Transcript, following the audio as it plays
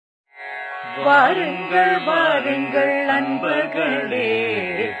வாருங்கள் வாருங்கள் அன்பர்களே,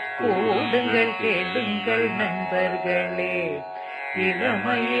 கூடுங்கள் கேளுங்கள் நண்பர்களே.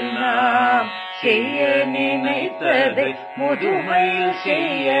 இளமையில் நாம் செய்ய நினைத்ததை முதுமையில்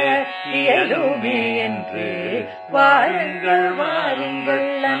செய்ய இயலுமே என்று வாருங்கள் வாருங்கள்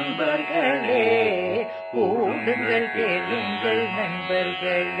நண்பர்களே, கூடுங்கள் கேளுங்கள்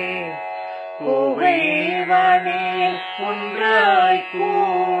நண்பர்களே. கோவை வானில் ஒன்றாய்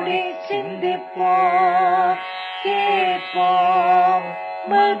கூடி சிந்திப்போம், கேட்போம்,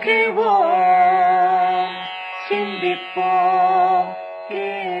 மகிழ்வோம். சிந்திப்போம்,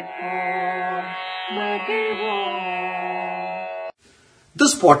 கேட்போம், மகிழ்வோம்.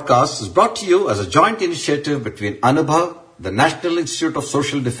 This podcast is brought to you as a joint initiative between Anubhav, the National Institute of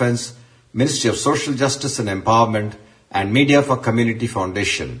Social Defense, Ministry of Social Justice and Empowerment, and Media for Community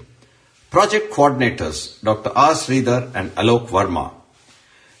Foundation. Project coordinators Dr. R. Sridhar and Alok Verma.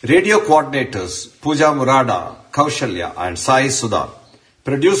 Radio coordinators Pooja Murada, Kaushalya and Sai Sudha.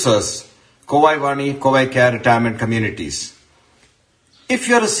 Producers Kovai Vani, Kovai Care Retirement Communities. If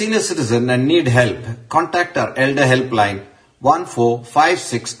you are a senior citizen and need help, contact our Elder Helpline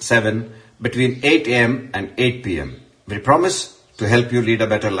 14567 between 8 a.m. and 8 p.m. We promise to help you lead a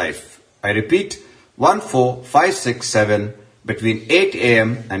better life. I repeat, 14567 between 8 a.m.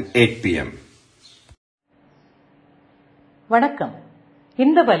 and 8 p.m. வணக்கம்.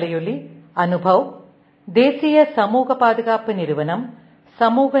 இந்த வலையொலி அனுபவ், தேசிய சமூக பாதுகாப்பு நிறுவனம்,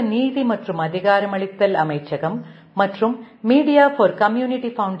 சமூக நீதி மற்றும் அதிகாரமளித்தல் அமைச்சகம் மற்றும் மீடியா ஃபார் கம்யூனிட்டி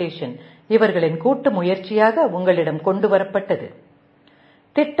ஃபவுண்டேஷன் இவர்களின் கூட்டு முயற்சியாக உங்களிடம் கொண்டு வரப்பட்டது.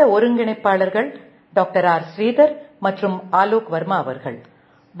 திட்ட ஒருங்கிணைப்பாளர்கள் டாக்டர் ஆர் ஸ்ரீதர் மற்றும் ஆலோக் வர்மா அவர்கள்.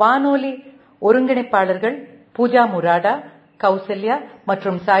 வானொலி ஒருங்கிணைப்பாளர்கள் பூஜா முராடா, கௌசல்யா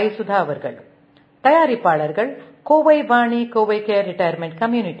மற்றும் சாய் சுதா அவர்கள். தயாரிப்பாளர்கள் Kovai Vani, Kovai care retirement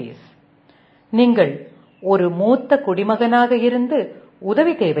communities. நீங்கள் ஒரு மூத்த குடிமகனாக இருந்து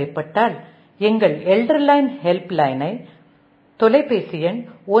உதவி தேவைப்பட்டால் எங்கள் எல்டர்லைன் ஹெல்ப் லைனை தொலைபேசி எண்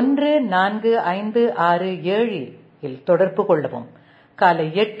 145667 இல் தொடர்பு கொள்ளவும். காலை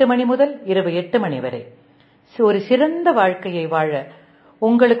 8 மணி முதல் இரவு 8 மணி வரை ஒரு சிறந்த வாழ்க்கையை வாழ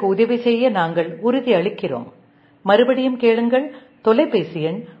உங்களுக்கு உதவி செய்ய நாங்கள் உறுதி அளிக்கிறோம். மறுபடியும் கேளுங்கள். தொலைபேசி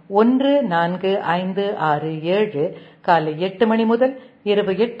எண் 145667 காலை 8 மணி முதல்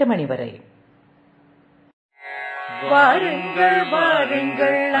இரவு 8 மணி வரை. வாருங்கள்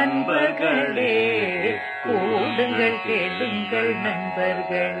வாருங்கள் அன்பர்களே, கூடுங்கள் கேளுங்கள்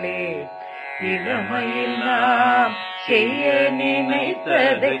நண்பர்களே. இளமையில் நாம் செய்ய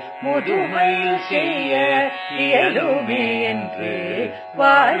நினைத்ததை முதுமையில் செய்ய இயலுமே என்று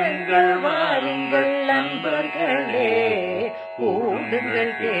வாருங்கள் வாருங்கள் நண்பர்களே,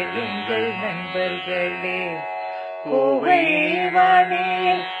 கூடுங்கள் கேளுங்கள் நண்பர்களே. கோவை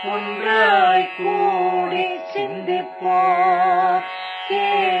வானில் ஒன்றாய் கூடி சிந்திப்போம்,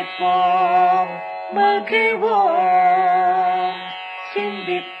 கேட்போம், மகிழ்வோம்.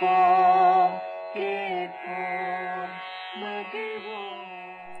 சிந்திப்போம், கேட்போம், மகிழ்வோம்.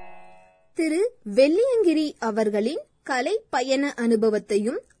 திரு வெள்ளியங்கிரி அவர்களின் கலை பயண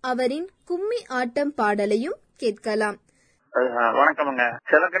அனுபவத்தையும் அவரின் கும்மி ஆட்டம் பாடலையும் கேட்கலாம். வணக்கமுங்க.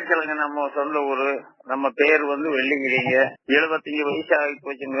 சிலக்கடிச்சலுங்க நம்ம சொந்த ஊரு. நம்ம பேர் வெள்ளிங்கிரிங்க. 75 வயசு ஆகி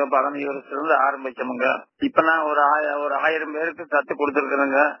போச்சுங்க. 15 வருஷத்துல இருந்து ஆரம்பிச்சோமுங்க. இப்ப நான் ஒரு 1000 பேருக்கு கத்து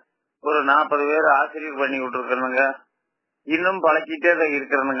கொடுத்துருக்கேனுங்க. ஒரு 40 பேர் ஆசிரியர் பண்ணி விட்டுருக்கேனுங்க. இன்னும் பழக்கிட்டே தான்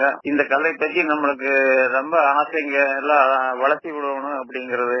இருக்கிறனுங்க. இந்த கலை பத்தி நம்மளுக்கு ரொம்ப ஆசைங்க. எல்லாம் வளர்ச்சி விடணும்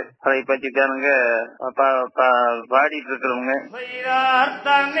அப்படிங்கறது. அதை பத்தி தானுங்க பாடிட்டு இருக்கிறவங்க.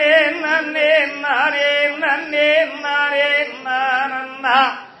 நன்னே நானே நானே நன்னே நானே நானே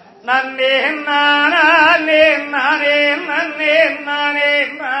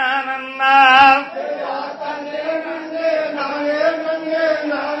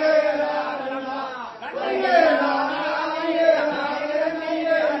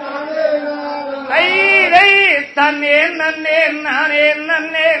தன்னே நன்னே நானே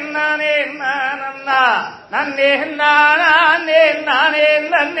நன்னே நானே நானே நன்னே நானே நானே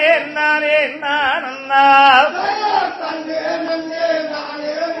நன்னே நானே நானே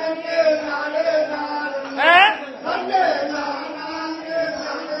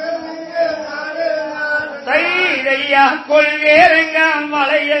தையா கொள்வேருங்க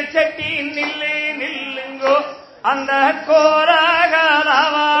மலையில் சட்டி நில்லு நில்லுங்கோ அந்த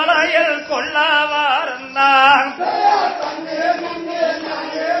கோரகாலாவாளையில் கொள்ளவார்ந்தான்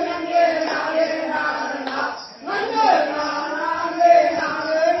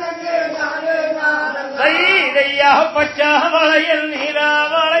தையா பச்சா வளையல் நீரா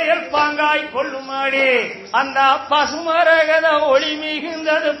வளையல் பாங்காய் கொள்ளுமாடி அந்த பசுமரகத ஒளி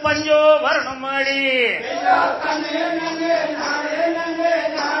மிகுந்தது பஞ்சோ வரணுமாடி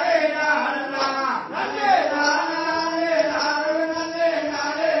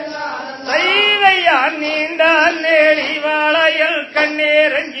தைவையா நீண்ட நேரி வாழையல் கண்ணே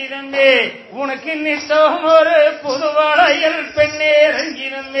ரஞ்சிதமே உனக்கு நித்தம் ஒரு புது வாழையல் பெண்ணே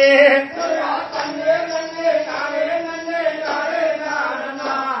ரஞ்சிதமே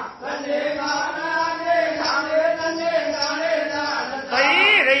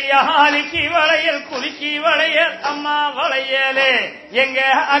தைரையாலிக்கு வளையல் குலுக்கி வளையல் அம்மா வளையலே எங்க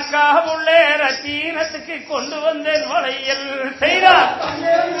அக்கா உள்ளே ரத்தீனத்துக்கு கொண்டு வந்தேன் வளையல் செய்தார்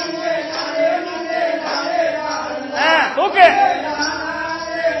ஓகே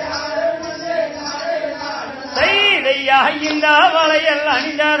தைரையா இந்த வளையல்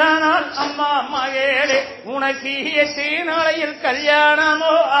அணிந்ததானால் அம்மா மகளே உனக்கு 8 நாளையில்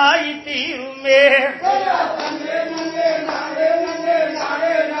கல்யாணமோ ஆகி தீருமே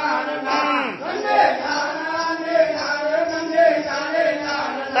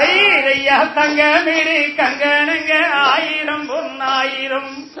தைரையா தங்கமிடு கங்கணங்க 1000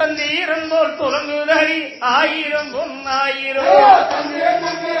 பொன்னாயிரம் சந்தீரன் போல் துறங்குதடி 1000 பொன்னாயிரம்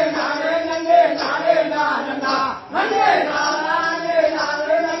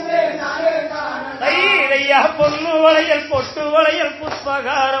தைரையா பொண்ணு வளையல் பொட்டு வளையல்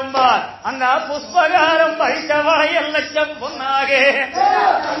புஷ்பகாரம் பார் அந்த புஷ்பகாரம் பறித்த வளையல் லட்சம் பொன்னாக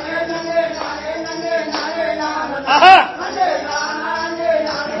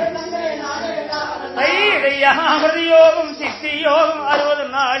தைரையா அமிர்தயோகம் சித்தியோகம் 60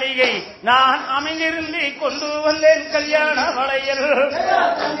 நாளிகை நான் அமைந்திருந்து கொண்டு வந்தேன் கல்யாண வளையல்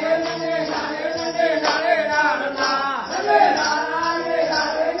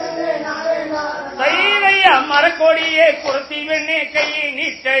தைரையா மரக்கொடியே குரத்தி வெண்ணே கையை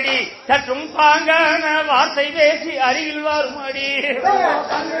நீட்டடி சற்றும் பாங்கான வார்த்தை பேசி அருகில் வருமடி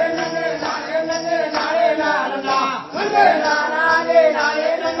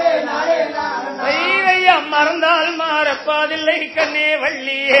தைரையா மறந்தால் மாறப்பாதில்லை கண்ணே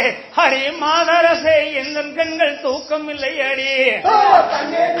வள்ளியே ஹரி மாதரசே எந்த கண்கள் தூக்கம் இல்லை அடி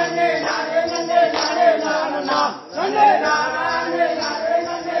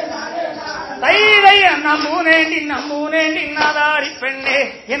தைரையா நம்பூனேண்டி நாதாரி பெண்ணே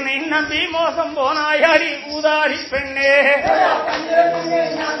என்னை நம்பி மோசம் போனாயாடி ஊதாரி பெண்ணே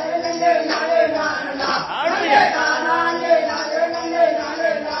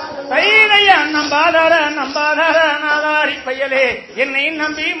தைரையா நம்பாதார நாதாரி பயலே என்னை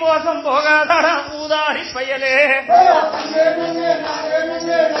நம்பி மோசம் போகாதார ஊதாரி பயலே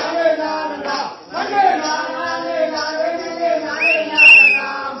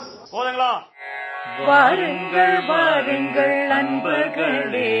போதுங்களா வாருங்கள் வாருங்கள்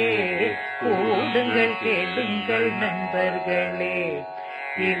நண்பர்களே கூடுங்கள் கேளுங்கள் நண்பர்களே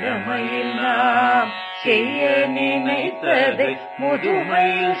இளமையில் நாம் செய்ய நினைத்ததை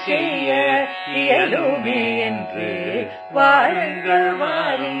முதுமையில் செய்ய இயலுமே என்று வாருங்கள்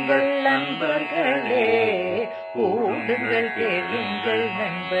வாருங்கள் நண்பர்களே கூடுங்கள் கேளுங்கள்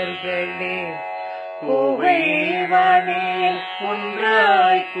நண்பர்களே கோவைவானே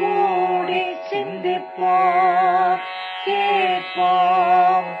ஒன்றாய் கூடி சிந்திப்போம்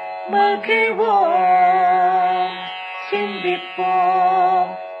கேட்போம் மகிழ்வோம்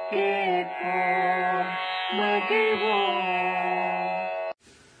சிந்திப்போம் கேட்போம் மகிழ்வோம்.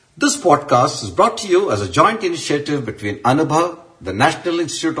 This podcast is brought to you as a joint initiative between Anubhav, the National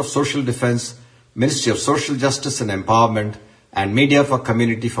Institute of Social Defense, Ministry of Social Justice and Empowerment, and Media for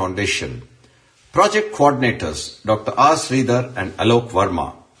Community Foundation. Project coordinators Dr. R. Sridhar and Alok Verma.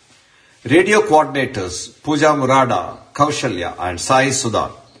 Radio coordinators Pooja Murada, Kaushalya and Sai Sudha.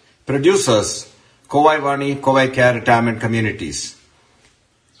 Producers Kovai Vani, Kovai Care Retirement Communities.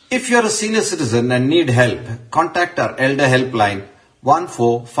 If you are a senior citizen and need help, contact our Elder Helpline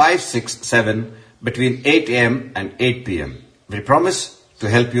 14567 between 8 a.m. and 8 p.m. We promise to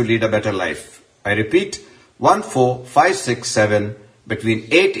help you lead a better life. I repeat, 14567 between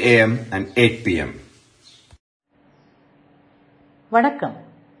 8 a.m. and 8 p.m. வணக்கம்.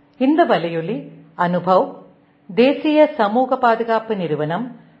 இந்த வலையொலி அனுபவ், தேசிய சமூக பாதுகாப்பு நிறுவனம்,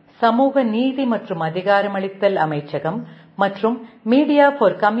 சமூக நீதி மற்றும் அதிகாரமளித்தல் அமைச்சகம் மற்றும் மீடியா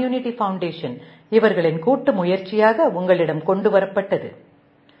ஃபார் கம்யூனிட்டி ஃபவுண்டேஷன் இவர்களின் கூட்டு முயற்சியாக உங்களிடம் கொண்டு வரப்பட்டது.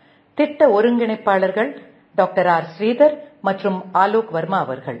 திட்ட ஒருங்கிணைப்பாளர்கள் டாக்டர் ஆர் ஸ்ரீதர் மற்றும் ஆலோக் வர்மா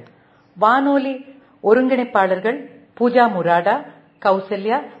அவர்கள். வானொலி ஒருங்கிணைப்பாளர்கள் பூஜா முராடா,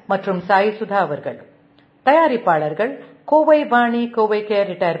 கௌசல்யா மற்றும் சாய் சுதா அவர்கள். தயாரிப்பாளர்கள் Kovai Vani, Kovai care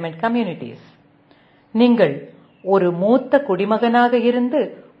retirement communities. நீங்கள் ஒரு மூத்த குடிமகனாக இருந்து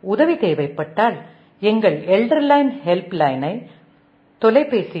உதவி தேவைப்பட்டால் எங்கள் எல்டர்லைன் ஹெல்ப் லைனை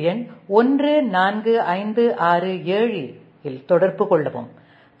தொலைபேசி எண் 145667 இல் தொடர்பு கொள்ளவும்.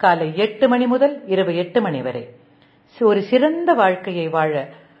 காலை 8 மணி முதல் இரவு 8 மணி வரை. ஒரு சிறந்த வாழ்க்கையை வாழ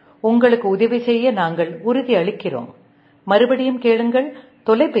உங்களுக்கு உதவி செய்ய நாங்கள் உறுதி அளிக்கிறோம். மறுபடியும் கேளுங்கள்.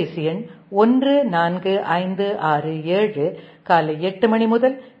 தொலைபேசி எண் 145667 காலை 8 மணி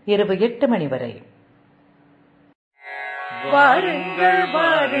முதல் இரவு 8 மணி வரை. வாருங்கள்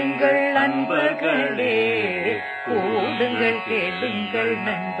வாருங்கள் நண்பர்களே, கூடுங்கள் கேளுங்கள்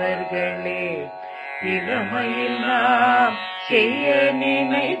நண்பர்களே, இளமையில் நாம் செய்ய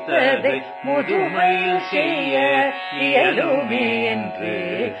நினைத்ததை முதுமையில் செய்ய இயலுமே என்று.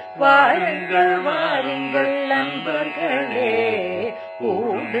 வாருங்கள் வாருங்கள் நண்பர்களே,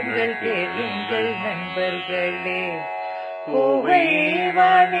 கூடுங்கள் கேளுங்கள் நண்பர்களே.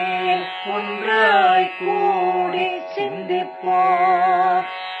 கோவைவானே ஒன்றாய் கூடி சிந்திப்போம்,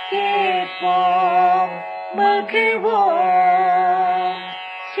 கேட்போம், மகிழ்வோம்.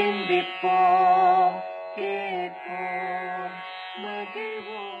 சிந்திப்போம், கேட்போம்,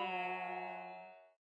 மகிழ்வோம்.